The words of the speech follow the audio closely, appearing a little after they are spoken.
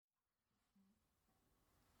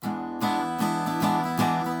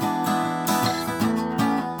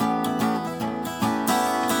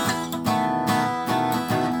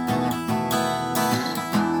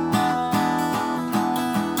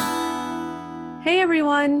Hey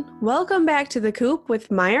everyone, welcome back to the Coop with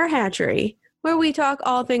Meyer Hatchery, where we talk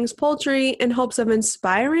all things poultry in hopes of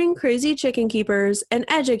inspiring crazy chicken keepers and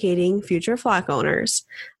educating future flock owners.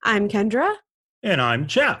 I'm Kendra. And I'm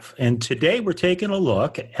Jeff, and today we're taking a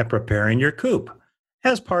look at preparing your coop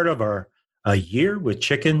as part of our A Year with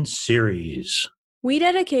Chicken series. We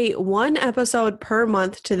dedicate one episode per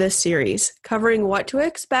month to this series, covering what to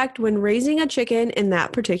expect when raising a chicken in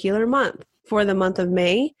that particular month. For the month of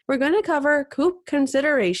May, we're going to cover coop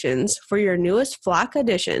considerations for your newest flock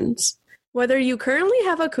additions. Whether you currently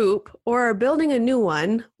have a coop or are building a new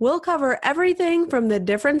one, we'll cover everything from the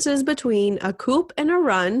differences between a coop and a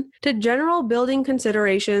run to general building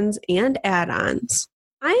considerations and add-ons.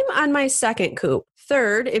 I'm on my second coop,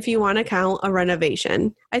 third if you want to count a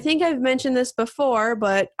renovation. I think I've mentioned this before,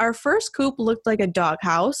 but our first coop looked like a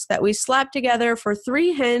doghouse that we slapped together for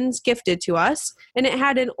 3 hens gifted to us, and it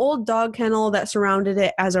had an old dog kennel that surrounded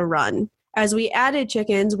it as a run. As we added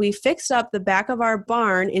chickens, we fixed up the back of our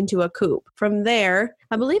barn into a coop. From there,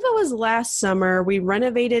 I believe it was last summer, we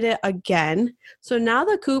renovated it again, so now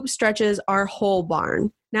the coop stretches our whole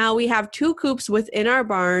barn. Now we have 2 coops within our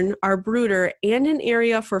barn, our brooder, and an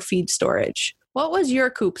area for feed storage. What was your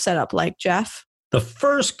coop setup like, Jeff? The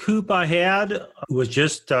first coop I had was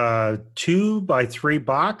just a 2x3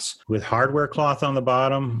 box with hardware cloth on the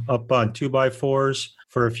bottom, up on 2x4s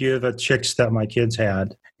for a few of the chicks that my kids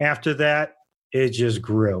had. After that, it just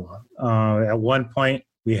grew. At one point,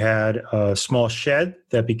 we had a small shed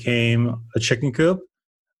that became a chicken coop.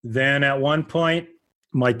 Then at one point,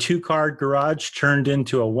 my 2-car garage turned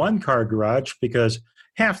into a 1-car garage because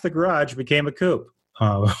half the garage became a coop.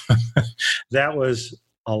 That was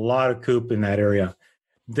a lot of coop in that area.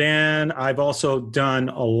 Then I've also done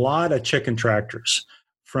a lot of chicken tractors,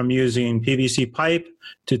 from using PVC pipe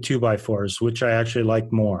to 2x4s, which I actually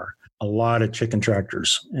like more. A lot of chicken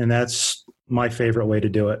tractors, and that's my favorite way to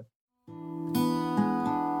do it.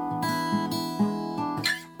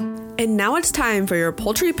 And now it's time for your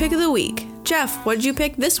poultry pick of the week. Jeff, what did you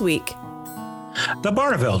pick this week? The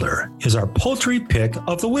Barnevelder is our poultry pick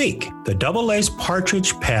of the week. The double-laced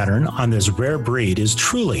partridge pattern on this rare breed is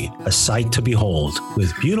truly a sight to behold,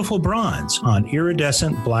 with beautiful bronze on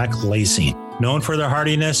iridescent black lacing. Known for their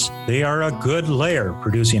hardiness, they are a good layer,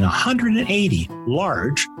 producing 180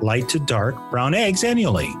 large, light to dark brown eggs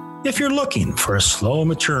annually. If you're looking for a slow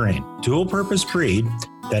maturing, dual-purpose breed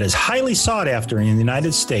that is highly sought after in the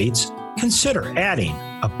United States, consider adding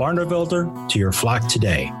a Barnevelder to your flock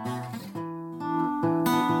today.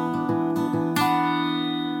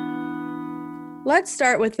 Let's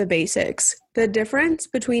start with the basics, the difference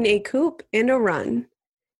between a coop and a run.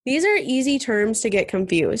 These are easy terms to get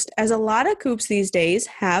confused, as a lot of coops these days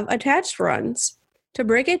have attached runs. To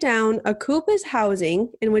break it down, a coop is housing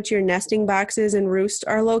in which your nesting boxes and roosts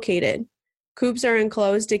are located. Coops are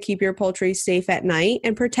enclosed to keep your poultry safe at night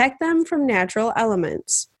and protect them from natural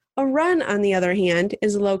elements. A run, on the other hand,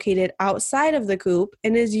 is located outside of the coop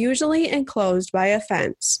and is usually enclosed by a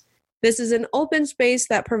fence. This is an open space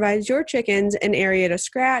that provides your chickens an area to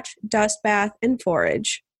scratch, dust bath, and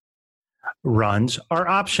forage. Runs are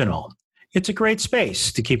optional. It's a great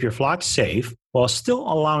space to keep your flock safe while still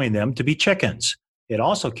allowing them to be chickens. It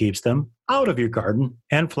also keeps them out of your garden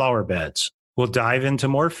and flower beds. We'll dive into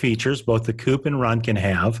more features both the coop and run can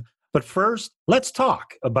have, but first, let's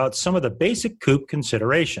talk about some of the basic coop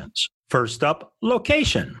considerations. First up,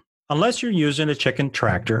 location. Unless you're using a chicken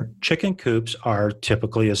tractor, chicken coops are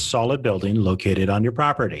typically a solid building located on your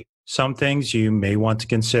property. Some things you may want to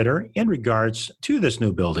consider in regards to this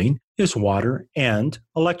new building is water and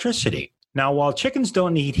electricity. Now, while chickens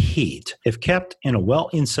don't need heat, if kept in a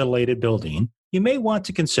well-insulated building, you may want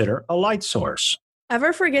to consider a light source.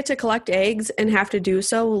 Ever forget to collect eggs and have to do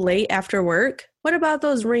so late after work? What about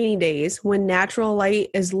those rainy days when natural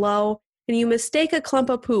light is low and you mistake a clump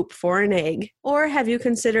of poop for an egg? Or have you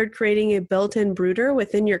considered creating a built-in brooder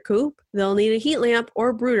within your coop? They'll need a heat lamp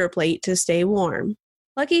or brooder plate to stay warm.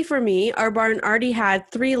 Lucky for me, our barn already had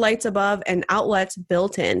 3 lights above and outlets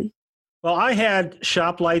built in. Well, I had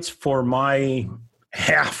shop lights for my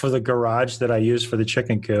half of the garage that I used for the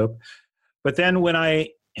chicken coop. But then when I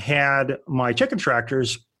had my chicken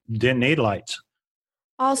tractors, didn't need lights.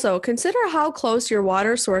 Also, consider how close your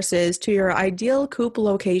water source is to your ideal coop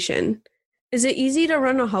location. Is it easy to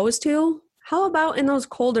run a hose to? How about in those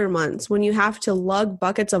colder months when you have to lug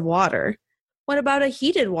buckets of water? What about a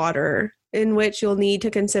heated water, in which you'll need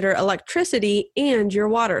to consider electricity and your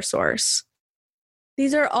water source?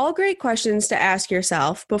 These are all great questions to ask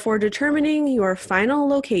yourself before determining your final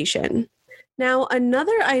location. Now,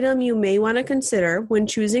 another item you may want to consider when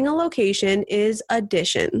choosing a location is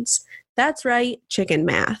additions. That's right, chicken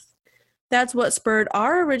math. That's what spurred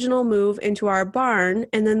our original move into our barn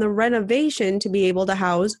and then the renovation to be able to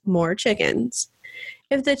house more chickens.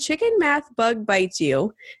 If the chicken math bug bites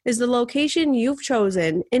you, is the location you've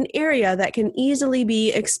chosen an area that can easily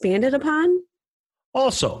be expanded upon?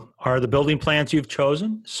 Also, are the building plans you've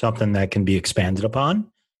chosen something that can be expanded upon?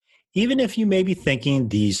 Even if you may be thinking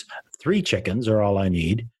these 3 chickens are all I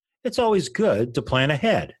need, it's always good to plan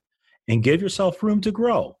ahead and give yourself room to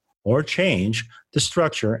grow or change the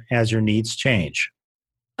structure as your needs change.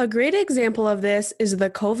 A great example of this is the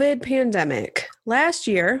COVID pandemic. Last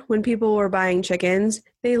year, when people were buying chickens,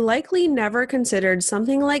 they likely never considered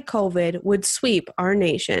something like COVID would sweep our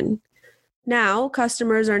nation. Now,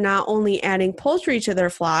 customers are not only adding poultry to their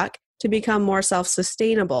flock to become more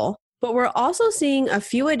self-sustainable, but we're also seeing a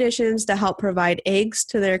few additions to help provide eggs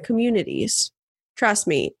to their communities. Trust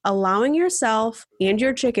me, allowing yourself and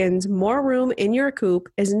your chickens more room in your coop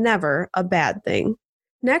is never a bad thing.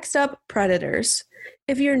 Next up, predators.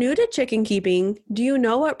 If you're new to chicken keeping, do you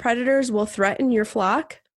know what predators will threaten your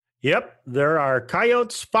flock? Yep, there are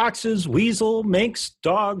coyotes, foxes, weasel, minks,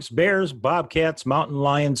 dogs, bears, bobcats, mountain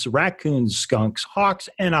lions, raccoons, skunks, hawks,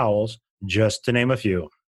 and owls, just to name a few.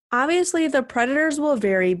 Obviously, the predators will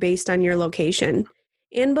vary based on your location.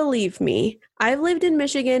 And believe me, I've lived in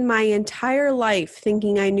Michigan my entire life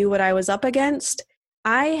thinking I knew what I was up against.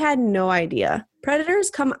 I had no idea. Predators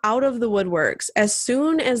come out of the woodworks as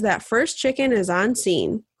soon as that first chicken is on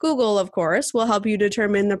scene. Google, of course, will help you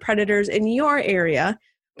determine the predators in your area,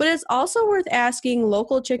 but it's also worth asking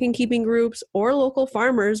local chicken keeping groups or local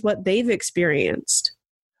farmers what they've experienced.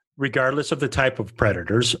 Regardless of the type of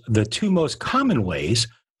predators, the 2 most common ways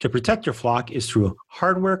to protect your flock is through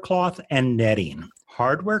hardware cloth and netting.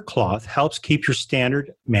 Hardware cloth helps keep your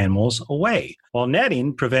standard mammals away, while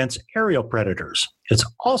netting prevents aerial predators. It's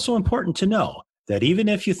also important to know that even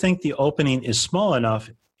if you think the opening is small enough,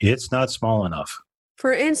 it's not small enough.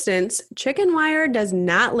 For instance, chicken wire does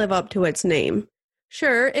not live up to its name.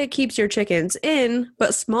 Sure, it keeps your chickens in,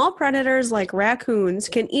 but small predators like raccoons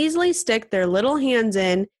can easily stick their little hands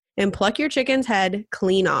in and pluck your chicken's head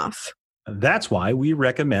clean off. That's why we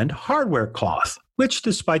recommend hardware cloth, which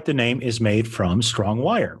despite the name is made from strong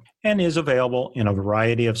wire and is available in a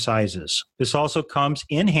variety of sizes. This also comes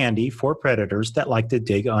in handy for predators that like to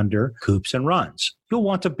dig under coops and runs. You'll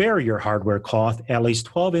want to bury your hardware cloth at least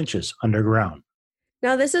 12 inches underground.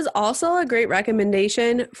 Now, this is also a great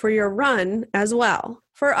recommendation for your run as well.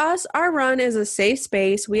 For us, our run is a safe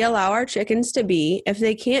space we allow our chickens to be if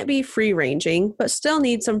they can't be free-ranging but still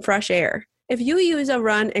need some fresh air. If you use a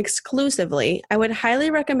run exclusively, I would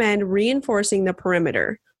highly recommend reinforcing the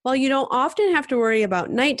perimeter. While you don't often have to worry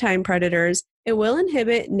about nighttime predators, it will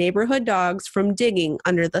inhibit neighborhood dogs from digging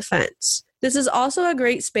under the fence. This is also a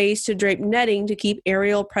great space to drape netting to keep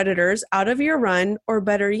aerial predators out of your run, or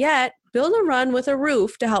better yet, build a run with a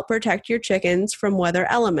roof to help protect your chickens from weather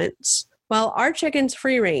elements. While our chickens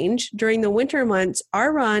free range, during the winter months,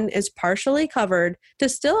 our run is partially covered to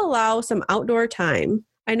still allow some outdoor time.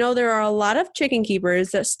 I know there are a lot of chicken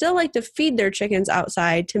keepers that still like to feed their chickens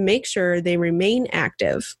outside to make sure they remain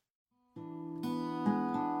active.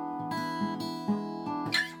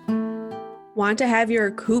 Want to have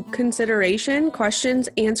your Coop consideration questions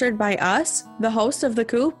answered by us, the host of the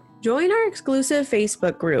Coop? Join our exclusive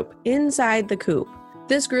Facebook group, Inside the Coop.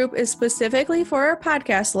 This group is specifically for our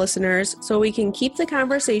podcast listeners so we can keep the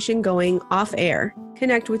conversation going off air.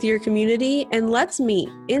 Connect with your community and let's meet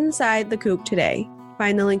inside the Coop today.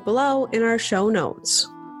 Find the link below in our show notes.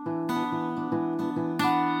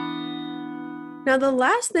 Now, the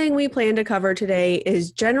last thing we plan to cover today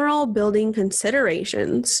is general building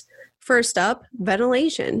considerations. First up,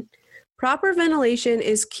 ventilation. Proper ventilation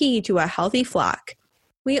is key to a healthy flock.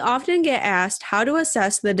 We often get asked how to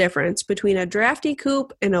assess the difference between a drafty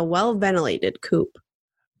coop and a well-ventilated coop.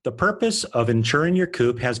 The purpose of ensuring your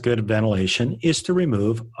coop has good ventilation is to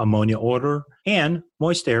remove ammonia odor and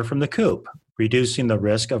moist air from the coop, reducing the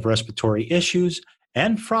risk of respiratory issues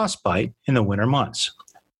and frostbite in the winter months.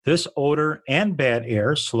 This odor and bad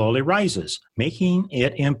air slowly rises, making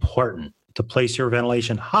it important to place your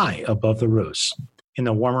ventilation high above the roofs. In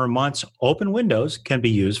the warmer months, open windows can be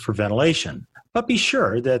used for ventilation, but be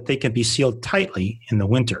sure that they can be sealed tightly in the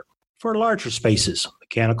winter. For larger spaces,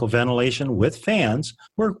 mechanical ventilation with fans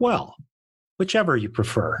work well, whichever you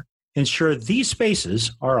prefer. Ensure these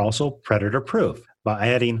spaces are also predator-proof by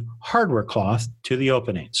adding hardware cloth to the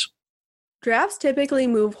openings. Drafts typically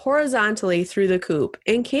move horizontally through the coop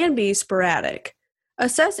and can be sporadic.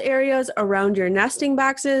 Assess areas around your nesting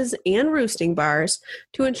boxes and roosting bars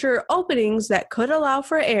to ensure openings that could allow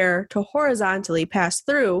for air to horizontally pass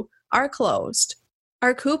through are closed.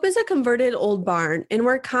 Our coop is a converted old barn, and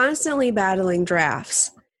we're constantly battling drafts.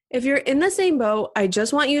 If you're in the same boat, I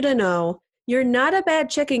just want you to know you're not a bad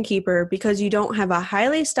chicken keeper because you don't have a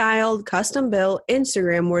highly styled, custom-built,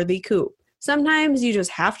 Instagram-worthy coop. Sometimes you just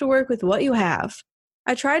have to work with what you have.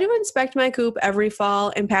 I try to inspect my coop every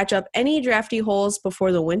fall and patch up any drafty holes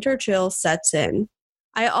before the winter chill sets in.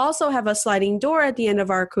 I also have a sliding door at the end of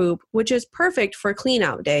our coop, which is perfect for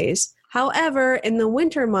clean-out days. However, in the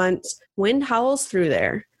winter months, wind howls through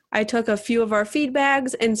there. I took a few of our feed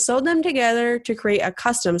bags and sewed them together to create a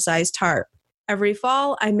custom-sized tarp. Every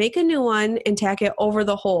fall, I make a new one and tack it over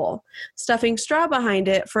the hole, stuffing straw behind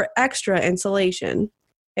it for extra insulation.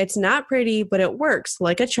 It's not pretty, but it works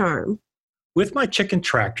like a charm. With my chicken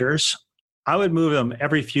tractors, I would move them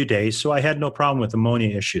every few days, so I had no problem with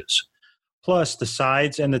ammonia issues. Plus, the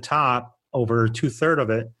sides and the top, over 2/3 of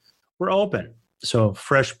it, were open, so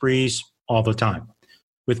fresh breeze all the time.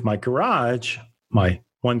 With my garage, my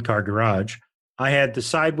one-car garage, I had the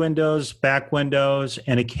side windows, back windows,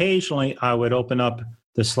 and occasionally I would open up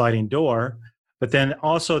the sliding door, but then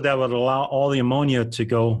also that would allow all the ammonia to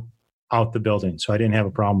go out the building, so I didn't have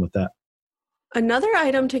a problem with that. Another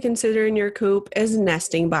item to consider in your coop is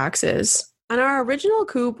nesting boxes. On our original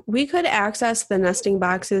coop, we could access the nesting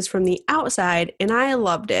boxes from the outside, and I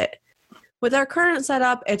loved it. With our current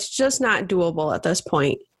setup, it's just not doable at this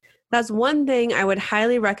point. That's one thing I would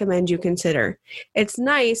highly recommend you consider. It's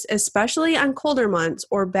nice, especially on colder months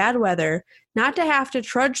or bad weather, not to have to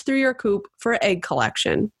trudge through your coop for egg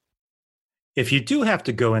collection. If you do have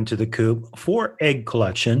to go into the coop for egg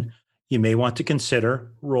collection, you may want to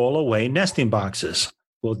consider roll-away nesting boxes.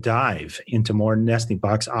 We'll dive into more nesting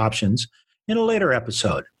box options in a later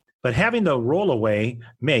episode, but having the roll-away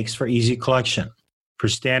makes for easy collection. For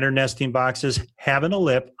standard nesting boxes, having a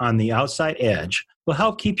lip on the outside edge will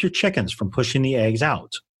help keep your chickens from pushing the eggs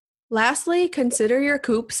out. Lastly, consider your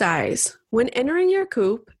coop size. When entering your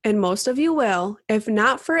coop, and most of you will, if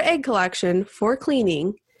not for egg collection, for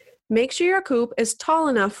cleaning, make sure your coop is tall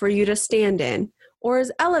enough for you to stand in, or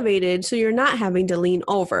is elevated so you're not having to lean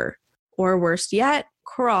over, or worse yet,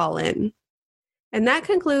 crawl in. And that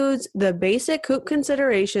concludes the basic coop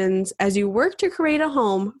considerations as you work to create a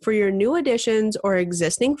home for your new additions or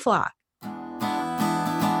existing flock.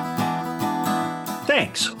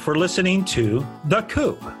 Thanks for listening to The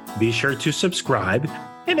Coop. Be sure to subscribe,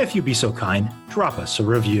 and if you'd be so kind, drop us a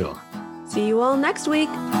review. See you all next week.